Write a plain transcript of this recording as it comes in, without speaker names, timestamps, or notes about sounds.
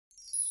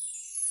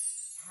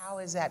How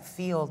does that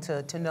feel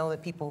to know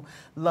that people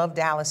love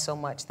Dallas so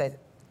much that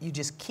you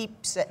just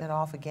keep setting it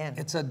off again?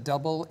 It's a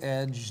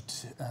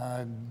double-edged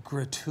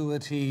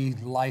gratuity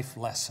life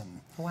lesson.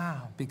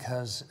 Wow.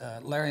 Because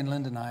Larry and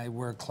Linda and I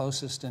were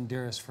closest and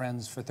dearest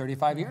friends for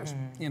 35 years,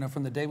 you know,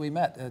 from the day we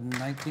met in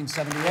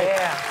 1978.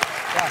 Yeah.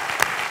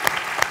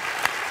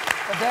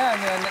 But then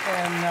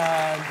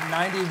in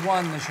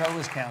 91, the show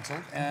was canceled,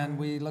 and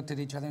we looked at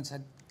each other and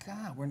said,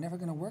 God, we're never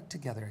going to work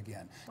together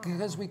again.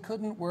 Because we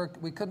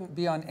couldn't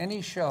be on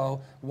any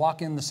show,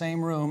 walk in the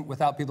same room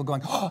without people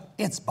going, oh,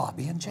 it's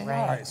Bobby and JR.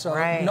 Right, so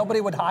right.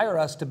 nobody would hire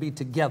us to be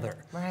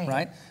together,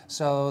 right?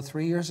 So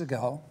 3 years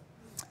ago,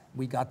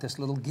 we got this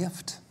little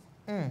gift.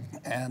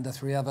 And the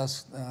three of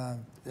us,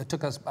 it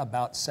took us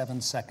about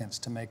 7 seconds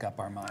to make up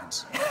our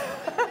minds.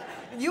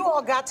 You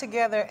all got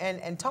together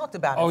and talked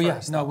about it first.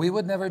 Yes. No, we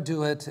would never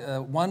do it.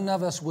 One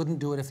of us wouldn't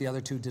do it if the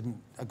other two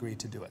didn't agree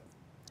to do it.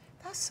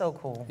 That's so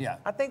cool. Yeah.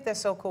 I think that's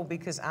so cool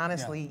because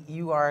honestly,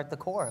 you are at the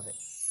core of it.